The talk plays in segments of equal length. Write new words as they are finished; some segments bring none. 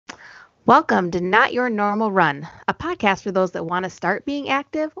Welcome to Not Your Normal Run, a podcast for those that want to start being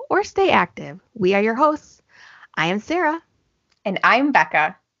active or stay active. We are your hosts. I am Sarah, And I'm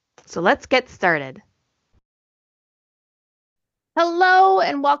Becca. so let's get started. Hello,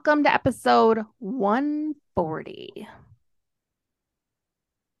 and welcome to episode 140.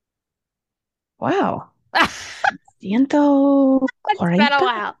 Wow. It's 140. been a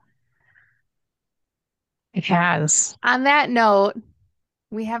while. It has. On that note,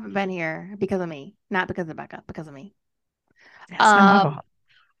 we haven't been here because of me, not because of Becca, because of me. That's not my Um, fault.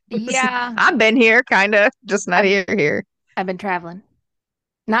 yeah, I've been here, kind of, just not I've here. I've been traveling.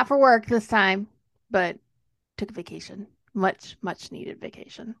 Not for work this time, but took a vacation. Much needed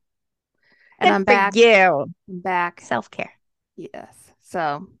vacation. And Good I'm for back. you. I'm back. Self-care. Yes.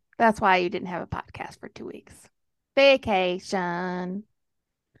 So that's why you didn't have a podcast for 2 weeks. Vacation.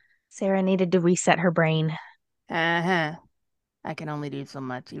 Sarah needed to reset her brain. Uh-huh. I can only do so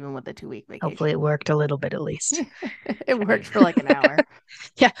much, even with a 2 week Hopefully, vacation. it worked a little bit at least. It worked for like an hour.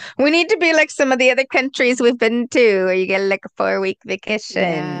 Yeah, we need to be like some of the other countries we've been to, where you get like a 4 week vacation.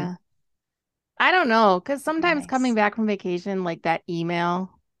 Yeah. I don't know, because sometimes coming Nice. back from vacation, like that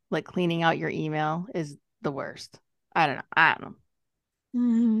email, like cleaning out your email is the worst. I don't know. I don't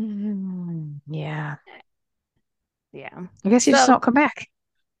know. Yeah. Yeah. I guess you just So, don't come back.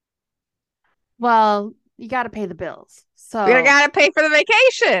 well, you got to pay the bills. We So, gotta pay for the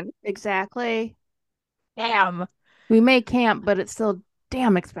vacation. exactly. Damn. We may camp, but it's still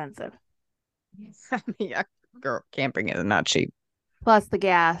damn expensive. Yeah, girl, camping is not cheap. Plus the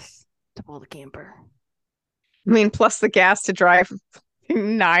gas to pull the camper. I mean, plus the gas to drive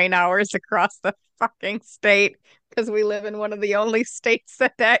 9 hours across the fucking state because we live in one of the only states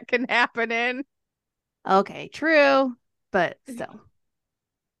that can happen in. Okay, true, but still.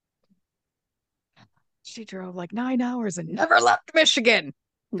 She drove like 9 hours and never left Michigan.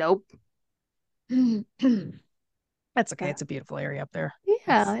 Nope. That's okay. Uh, It's a beautiful area up there.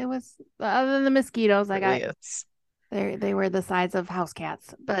 yeah, it was other than the mosquitoes I Really got is. they were the size of house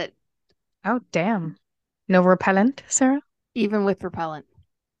cats, but Oh, damn. No repellent, Sarah? even with repellent.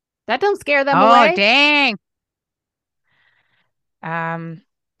 That don't scare them Oh, away. dang. Um,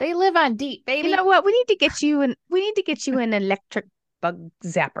 They live on deep, you baby. know what? We need to get you an electric bug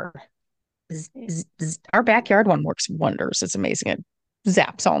zapper. Bzz, bzz, bzz. Our backyard one works wonders. It's amazing. It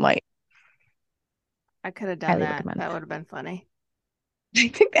zaps all night. I could have done Highly that. recommend. That would have been funny. I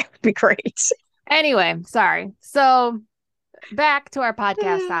think that would be great. Anyway, sorry. So back to our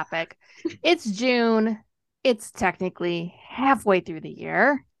podcast topic. It's June. It's technically halfway through the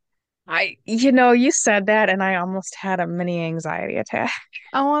year. You said that, and I almost had a mini anxiety attack.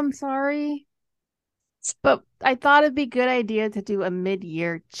 Oh, I'm sorry. But I thought it'd be a good idea to do a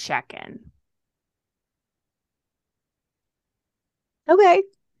mid-year check-in. Okay.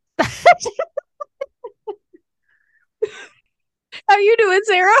 How you doing,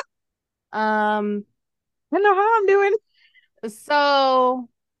 Sarah? Um, I know how I'm doing. so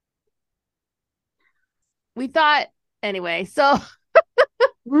we thought anyway, so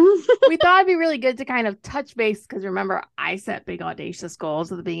we thought it'd be really good to kind of touch base because remember I set big audacious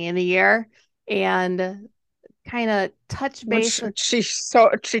goals at the beginning of the year and kind of touch base Which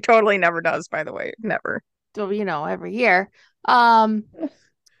with she totally never does, by the way. Never. every year. Um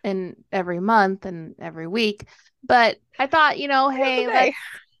and every month and every week. But I thought, The other hey, day.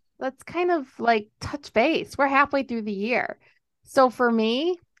 let's kind of like touch base. We're halfway through the year. So for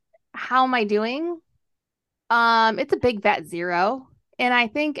me, how am I doing? It's a big fat zero. And I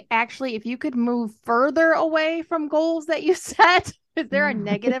think actually if you could move further away from goals that you set, is there a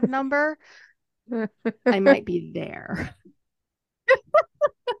negative number? I might be there.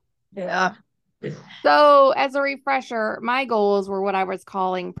 Yeah. So as a refresher, my goals were what I was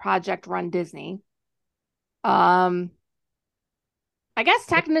calling Project Run Disney. Um, I guess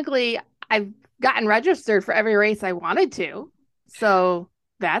technically I've gotten registered for every race I wanted to. So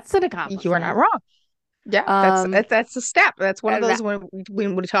that's an You are not accomplishment. wrong. Yeah, that's Um, that's that's a step. That's one of and those that,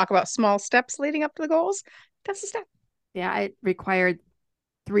 when we talk about small steps leading up to the goals. That's a step. yeah, it required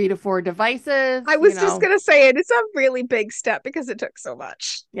 3 to 4 devices, I was just gonna say it. It's a really big step because it took so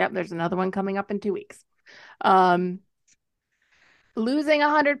much. Yep, there's another one coming up in 2 weeks. Um, losing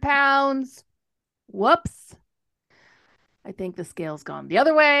 100 pounds. Whoops. I think the scale's gone the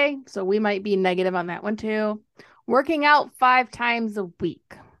other way. So we might be negative on that one too. Working out 5 times a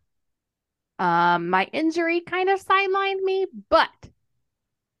week. My injury kind of sidelined me, but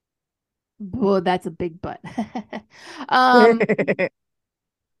that's a big but. um,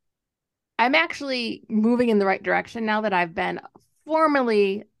 I'm actually moving in the right direction now that I've been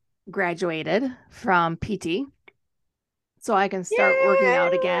formally graduated from PT. So I can start working Yay!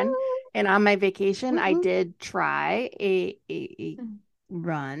 out again. And on my vacation, I Woo-hoo. did try a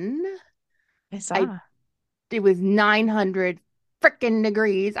run. I I saw. It was 900 freaking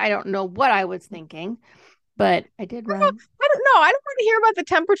degrees. I don't know what I was thinking, but I did run. I don't know. I don't want to hear about the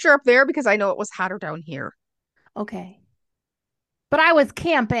temperature up there because I know it was hotter down here. Okay. But I was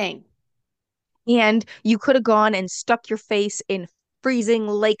camping. And you could have gone and stuck your face in freezing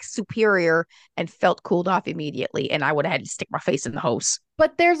Lake Superior and felt cooled off immediately. And I would have had to stick my face in the hose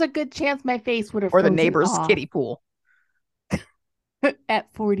But there's a good chance my face would have or the frozen neighbor's off kiddie pool.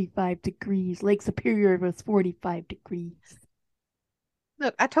 at 45 degrees. Lake Superior was 45 degrees.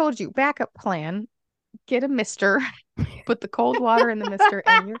 Look, I told you, backup plan. Get a mister, put the cold water in the mister,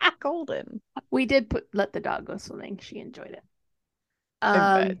 and you're golden. We did let the dog go swimming. She enjoyed it. I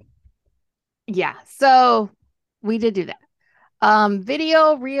bet. Um, yeah, so we did do that.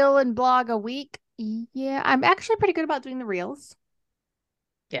 Video, reel, and blog a week. Yeah, I'm actually pretty good about doing the reels.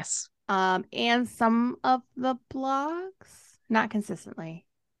 Yes. And some of the blogs, not consistently,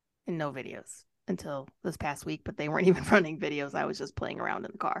 and no videos until this past week, but they weren't even running videos. I was just playing around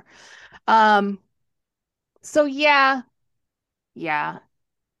in the car. Um, so yeah.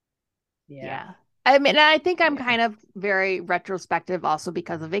 I mean, I think I'm Yeah. kind of very retrospective also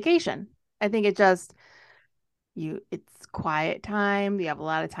because of vacation. I think it's quiet time. You have a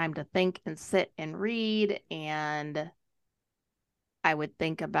lot of time to think and sit and read. And I would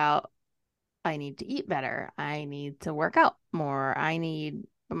think about, I need to eat better. I need to work out more.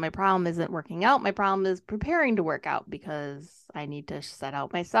 But my problem isn't working out. My problem is preparing to work out because I need to set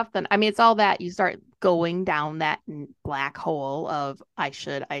out my stuff. Then, I mean, it's all that you start going down that black hole of I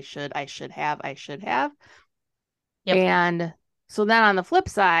should have. Yep. And so then on the flip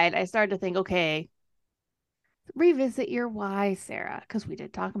side, I started to think, okay, revisit your why, Sarah, because we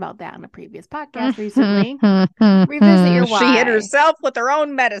did talk about that in a previous podcast recently. Revisit your She hit why. herself with her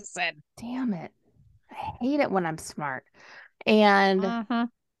own medicine. Damn it. I hate it when I'm smart. And Mm-hmm.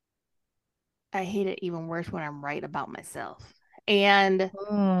 I hate it even worse when I'm right about myself. And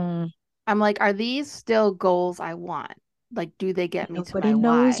Mm. I'm like, are these still goals I want? Like, do they get me to Nobody my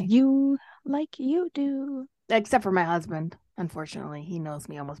knows why? you like you do. Except for my husband. Unfortunately, he knows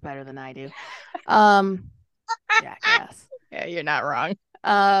me almost better than I do. Um, jackass. Yeah, you're not wrong.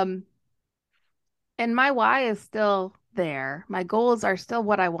 Um, and my why is still there. My goals are still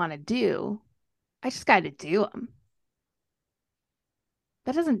what I want to do. I just got to do them.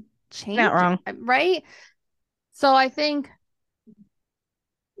 That doesn't Not change it, wrong. right? So I think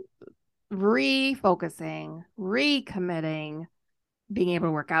refocusing, recommitting, being able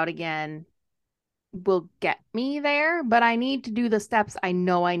to work out again will get me there, but I need to do the steps I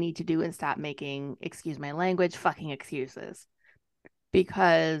know I need to do and stop making, excuse my language, fucking excuses.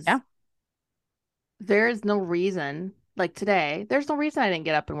 Because Yeah. there's no reason, like today, there's no reason I didn't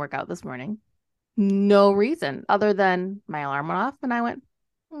get up and work out this morning. No reason other than my alarm went off and I went,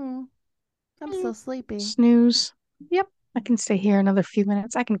 I'm so sleepy. Snooze. Yep. I can stay here another few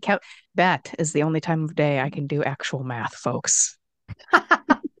minutes. I can count. That is the only time of day I can do actual math, folks.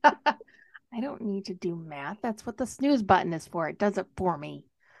 I don't need to do math. That's what the snooze button is for. It does it for me.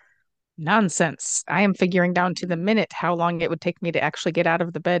 Nonsense. I am figuring down to the minute how long it would take me to actually get out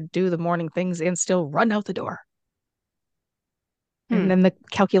of the bed, do the morning things, and still run out the door. And Hmm. then the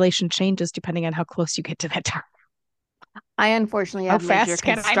calculation changes depending on how close you get to that time. I unfortunately How have major fast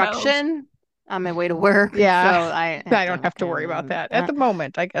can I move? construction on my way to work, so Yeah, I have I to don't have to worry about that. At the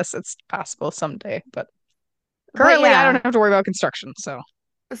moment, I guess it's possible someday, but but currently I yeah, don't have to worry about construction, so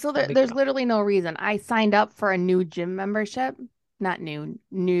so no big there's deal. literally no reason. I signed up for a new gym membership, not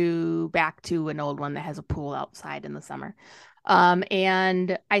new back to an old one that has a pool outside in the summer.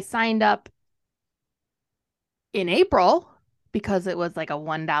 And I signed up in April because it was like a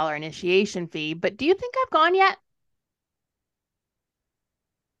 $1 initiation fee. But do you think I've gone yet?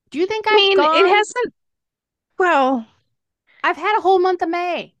 Do you think I I've mean, it gone? hasn't, well, I've had a whole month of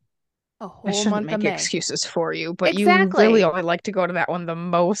May. A I whole shouldn't month of make May. excuses for you, but you really Exactly. only like to go to that one the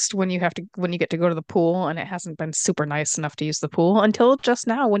most when you get to go to the pool, and it hasn't been super nice enough to use the pool until just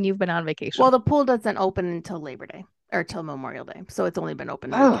now when you've been on vacation. Well, the pool doesn't open until Labor Day or till Memorial Day. So it's only been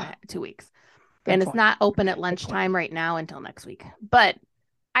open a week and Oh, 2 weeks. good And it's point. not open Okay, at good point. lunchtime right now until next week. But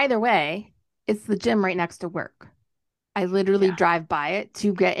either way, it's the gym right next to work. I literally Yeah, drive by it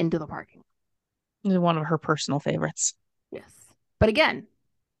to get into the parking. it's one of her personal favorites. Yes. But again,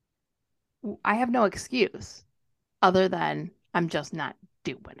 I have no excuse other than I'm just not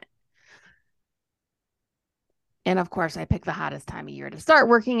doing it. And of course, I pick the hottest time of year to start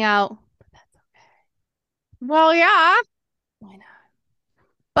working out. But that's okay. Well, yeah. Why not?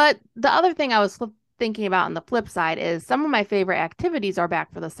 But the other thing I was thinking about on the flip side is some of my favorite activities are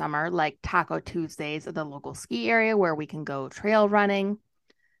back for the summer, like Taco Tuesdays at the local ski area where we can go trail running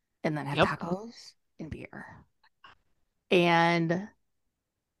and then have Yep. tacos and beer. And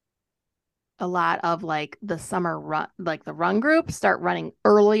a lot of like the summer run, like the run groups start running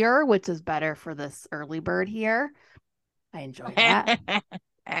earlier, which is better for this early bird here. I enjoy that.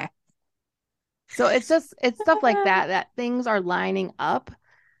 So it's stuff like that things are lining up,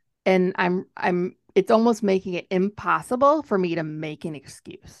 and it's almost making it impossible for me to make an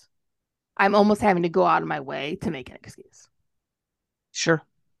excuse. I'm almost having to go out of my way to make an excuse. Sure.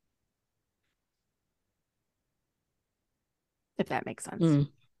 If that makes sense.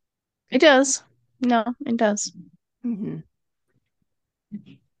 It does. No, it does. Mm-hmm.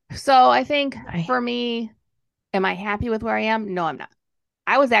 So I think for me, am I happy with where I am? No, I'm not.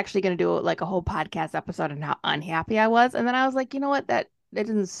 I was actually going to do like a whole podcast episode on how unhappy I was, and then I was like, you know what? That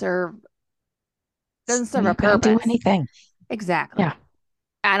doesn't serve a purpose. Do anything. Exactly. Yeah.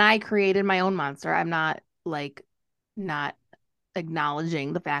 And I created my own monster. I'm not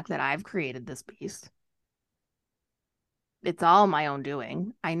acknowledging the fact that I've created this beast. It's all my own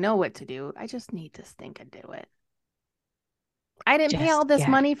doing. I know what to do. I just need to stink and do it. I didn't pay all this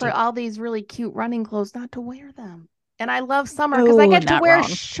money for all these really cute running clothes not to wear them. And I love summer because I get to wear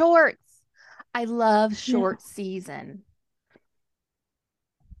shorts. I love short season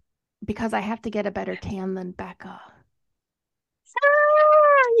because I have to get a better tan than Becca.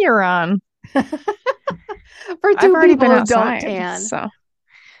 You're on. For two people who don't tan. So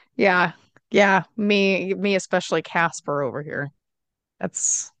yeah. Me especially Casper over here.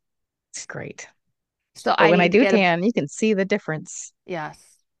 It's great. So but when I do tan, you can see the difference. Yes.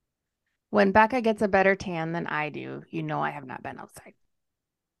 When Becca gets a better tan than I do, you know I have not been outside.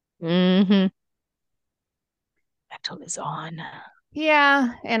 Mm-hmm. That is on.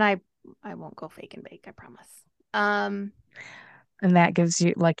 Yeah, and I won't go fake and bake, I promise. And that gives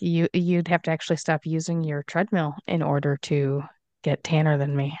you like you'd have to actually stop using your treadmill in order to get tanner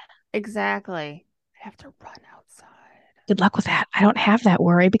than me. Exactly. I have to run outside. Good luck with that. I don't have that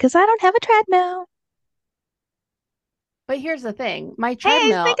worry because I don't have a treadmill. But here's the thing. My treadmill.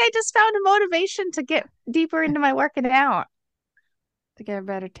 Hey, I think I just found a motivation to get deeper into my working out. To get a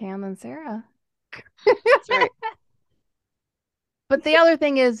better tan than Sarah. That's right. But the other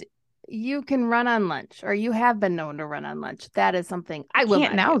thing is you can run on lunch, or you have been known to run on lunch. That is something I will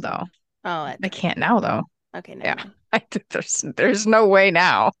can't now, though. Oh, I can't now, though. Okay, yeah. There's no way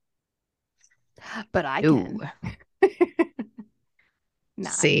now. But I can. Nah,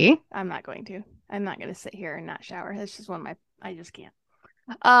 see? I'm not going to. I'm not going to sit here and not shower. That's just I just can't.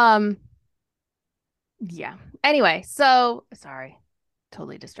 Yeah. Anyway, so sorry.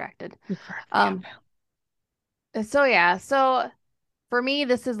 Totally distracted. So yeah, so for me,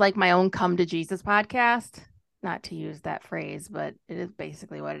 this is like my own come to Jesus podcast. Not to use that phrase, but it is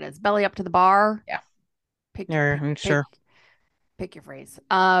basically what it is. Belly up to the bar. Yeah. Pick your phrase.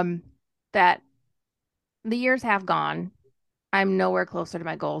 That the years have gone. I'm nowhere closer to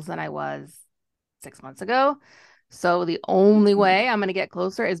my goals than I was 6 months ago. So the only way I'm going to get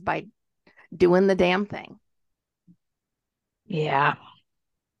closer is by doing the damn thing. Yeah.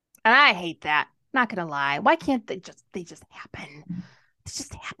 And I hate that. Not going to lie. Why can't they just happen? They just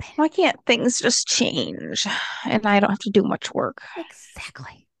happen. Why can't things just change? And I don't have to do much work.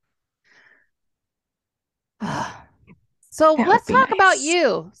 Exactly. So let's talk about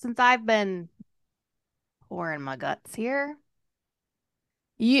you, since I've been pouring my guts here.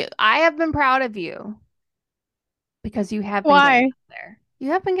 I have been proud of you because you have been getting up there. You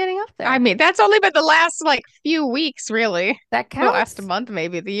have been getting up there. I mean, that's only been the last like few weeks, really. That counts. The last month,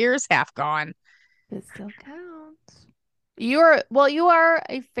 maybe. The year's half gone. It still counts. You are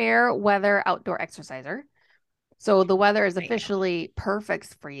a fair weather outdoor exerciser. So the weather is officially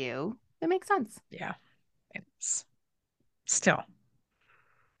perfect for you. It makes sense. Yeah. It's still.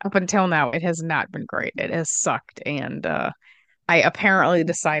 Up until now, it has not been great. It has sucked. And I apparently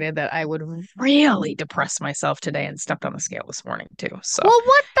decided that I would really depress myself today and stepped on the scale this morning, too. So, well,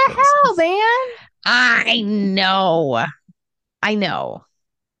 what the hell, man? I know.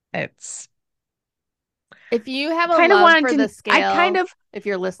 It's. If you have a love for the scale, if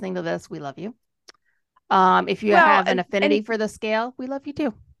you're listening to this, we love you. If you have an affinity for the scale, we love you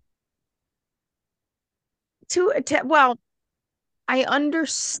too. Well, I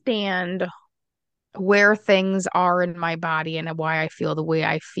understand where things are in my body and why I feel the way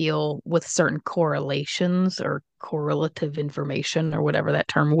I feel with certain correlations or correlative information or whatever that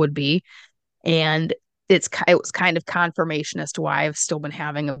term would be. And it was kind of confirmation as to why I've still been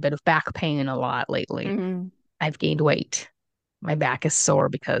having a bit of back pain a lot lately. Mm-hmm. I've gained weight. my back is sore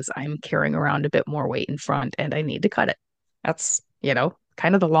because I'm carrying around a bit more weight in front and I need to cut it. That's,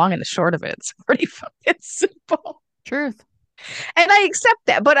 kind of the long and the short of it. It's pretty fucking simple. Truth. And I accept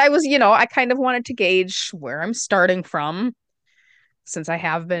that. But I was, I kind of wanted to gauge where I'm starting from since I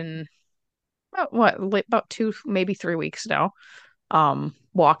have been about 2, maybe 3 weeks now,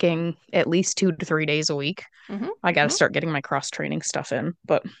 walking at least 2 to 3 days a week. Mm-hmm. I got to Mm-hmm. start getting my cross training stuff in,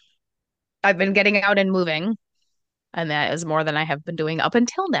 but I've been getting out and moving, and that is more than I have been doing up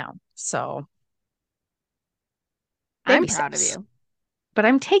until now. So I'm baby proud of steps, you. but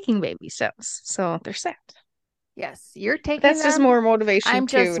I'm taking baby steps. So there's that. Yes, you're But taking that's just them. more motivation I'm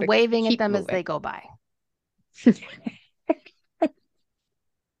too just to waving at keep them as moving. they go by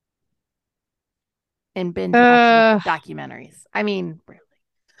and binge watching uh, documentaries. I mean, really.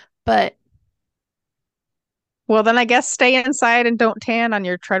 But well, then I guess stay inside and don't tan on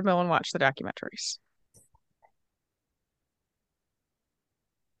your treadmill and watch the documentaries.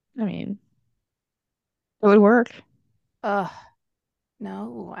 I mean, it would work. uh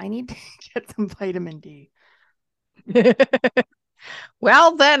no, I need to get some vitamin D.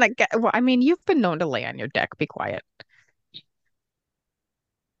 Well, then I mean, you've been known to lay on your deck. Be quiet.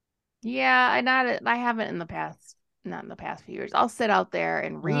 Yeah, I haven't in the past, not in the past few years. I'll sit out there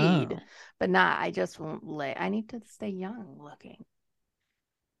and read, Oh. but not I just won't lay. I need to stay young looking.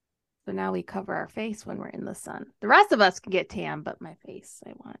 So now we cover our face when we're in the sun. The rest of us can get tan, but my face,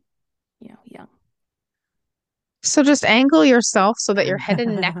 I want, young. So just angle yourself so that your head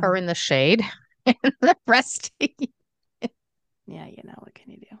and neck are in the shade, and the rest, Yeah, what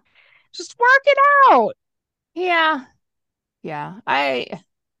can you do? just work it out. Yeah. Yeah.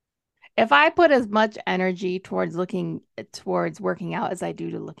 If I put as much energy towards working out as I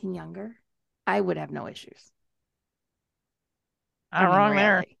do to looking younger, I would have no issues. Not wrong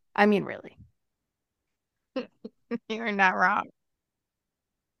there. Really. I mean, really. You're not wrong.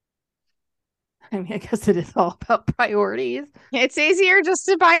 I mean, I guess it is all about priorities. It's easier just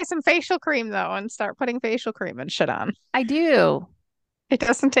to buy some facial cream though and start putting facial cream and shit on. I do, It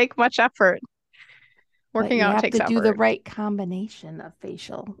doesn't take much effort. but Working you out have takes to do the effort. right combination of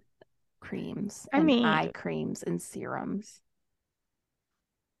facial creams I and mean, eye creams and serums.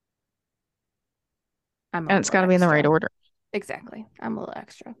 I'm a and it's little got to be in the right extra. order. Exactly. I'm a little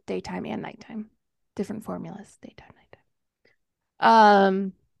extra. Daytime and nighttime. Different formulas, daytime,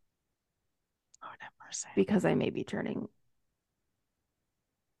 nighttime. Oh, that mercy. Because I may be turning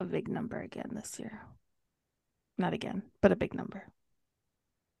a big number again this year. Not again, but a big number.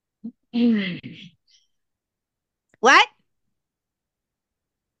 What?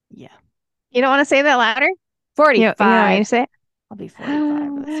 Yeah. You don't want to say that louder? You don't want me to 45. say it? I'll be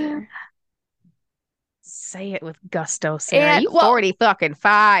 45 this year. Say it with gusto, Sarah. And You 40 fucking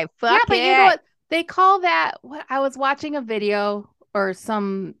 5. yeah, Fuck but you know it. what? They call that I was watching a video or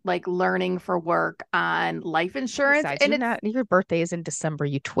some like learning for work on life insurance Besides, and your birthday is in December,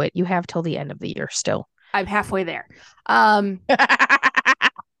 you twit. You have till the end of the year still. I'm halfway there.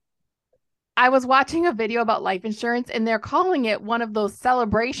 I was watching a video about life insurance and they're calling it one of those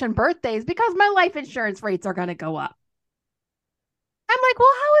celebration birthdays because my life insurance rates are going to go up. I'm like,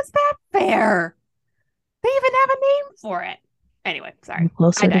 well, how is that fair? They even have a name for it. Anyway, sorry.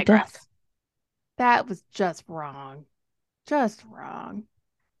 Closer I to digress. death. That was just wrong. Just wrong.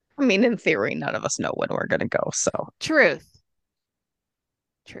 I mean, in theory, none of us know when we're gonna go, so Truth.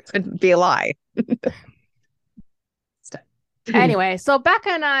 it'd be a lie. Anyway, so Becca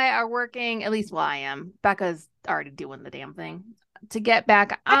and I are working, at least I am. Becca's already doing the damn thing to get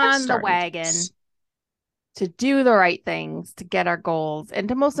back on the wagon, to do the right things, to get our goals, and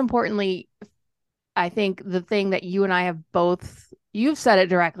to most importantly, I think the thing that you and I have both, you've said it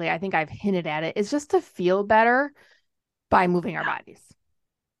directly, I think I've hinted at it, is just to feel better by moving our bodies.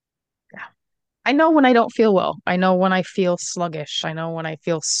 Yeah. I know when I don't feel well. I know when I feel sluggish. I know when I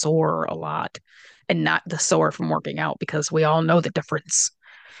feel sore a lot and not the sore from working out because we all know the difference.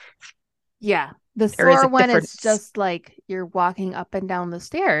 Yeah. The sore one is just like you're walking up and down the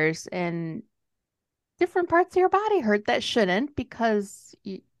stairs and different parts of your body hurt that shouldn't because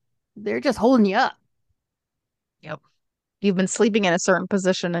they're just holding you up. Yep. You've been sleeping in a certain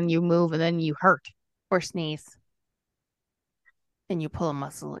position and you move and then you hurt. Or sneeze. And you pull a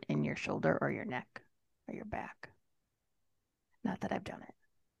muscle in your shoulder or your neck or your back. Not that I've done it.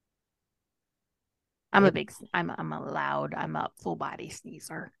 I'm a full body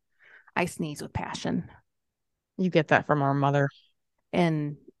sneezer. I sneeze with passion. You get that from our mother.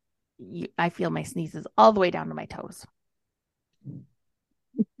 And I feel my sneezes all the way down to my toes.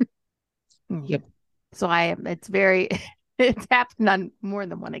 Yep. So it's happened on more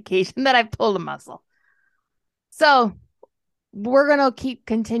than one occasion that I've pulled a muscle. So we're going to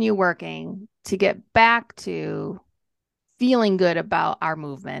continue working to get back to feeling good about our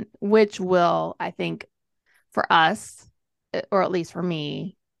movement, which will, I think, for us, or at least for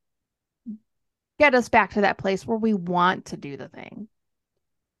me, get us back to that place where we want to do the thing.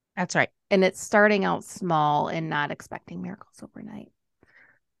 That's right. And it's starting out small and not expecting miracles overnight,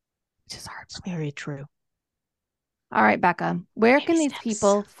 which is hard. It's very true. All right, Becca, where Baby can these steps.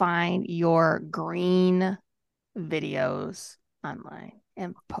 people find your green videos online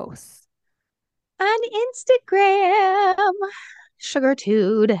and posts? On Instagram,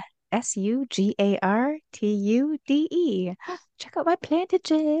 Sugartude, Sugartude. Check out my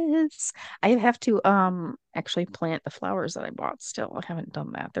plantages. I have to actually plant the flowers that I bought still. I haven't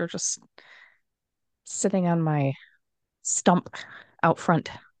done that. They're just sitting on my stump out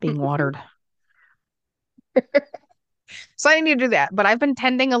front being watered. So I need to do that. But I've been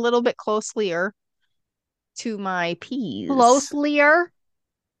tending a little bit closelier to my peas. Closelier?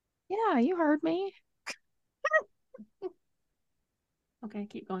 Yeah, you heard me. Okay,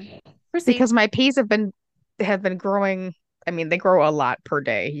 keep going. Proceed. Because my peas have been growing. I mean, they grow a lot per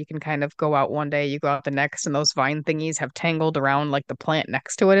day. You can kind of go out one day, you go out the next, and those vine thingies have tangled around like the plant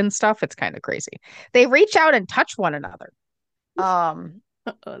next to it and stuff. It's kind of crazy. They reach out and touch one another. Oh,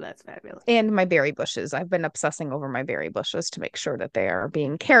 that's fabulous. And my berry bushes. I've been obsessing over my berry bushes to make sure that they are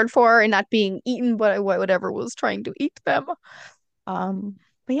being cared for and not being eaten by whatever was trying to eat them.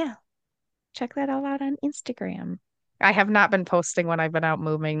 But yeah, check that all out on Instagram. I have not been posting when I've been out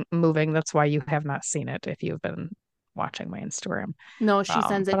moving. That's why you have not seen it if you've been watching my Instagram. No, she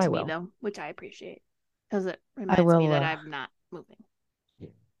sends it But to I me will. though, which I appreciate because it I reminds me will. that I'm not moving.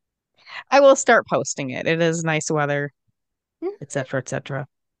 I will start posting it. It is nice weather, Mm. etc., etc.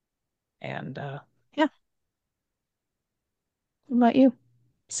 And yeah. What about you,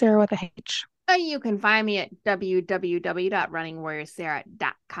 Sarah with a H? You can find me at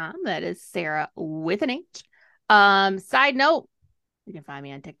www.runningwarriorsarah.com. That is Sarah with an H. Side note, you can find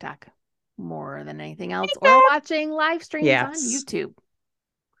me on TikTok more than anything else, or watching live streams on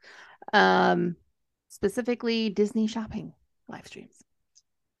YouTube. Specifically Disney shopping live streams.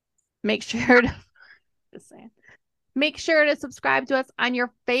 Make sure to just saying. Make sure to subscribe to us on your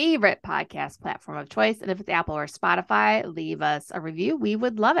favorite podcast platform of choice. And if it's Apple or Spotify, leave us a review. We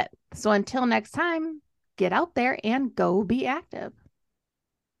would love it. So until next time, get out there and go be active.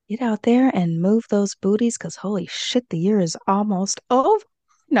 Get out there and move those booties because holy shit, the year is almost over.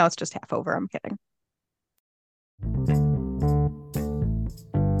 No, it's just half over. I'm kidding.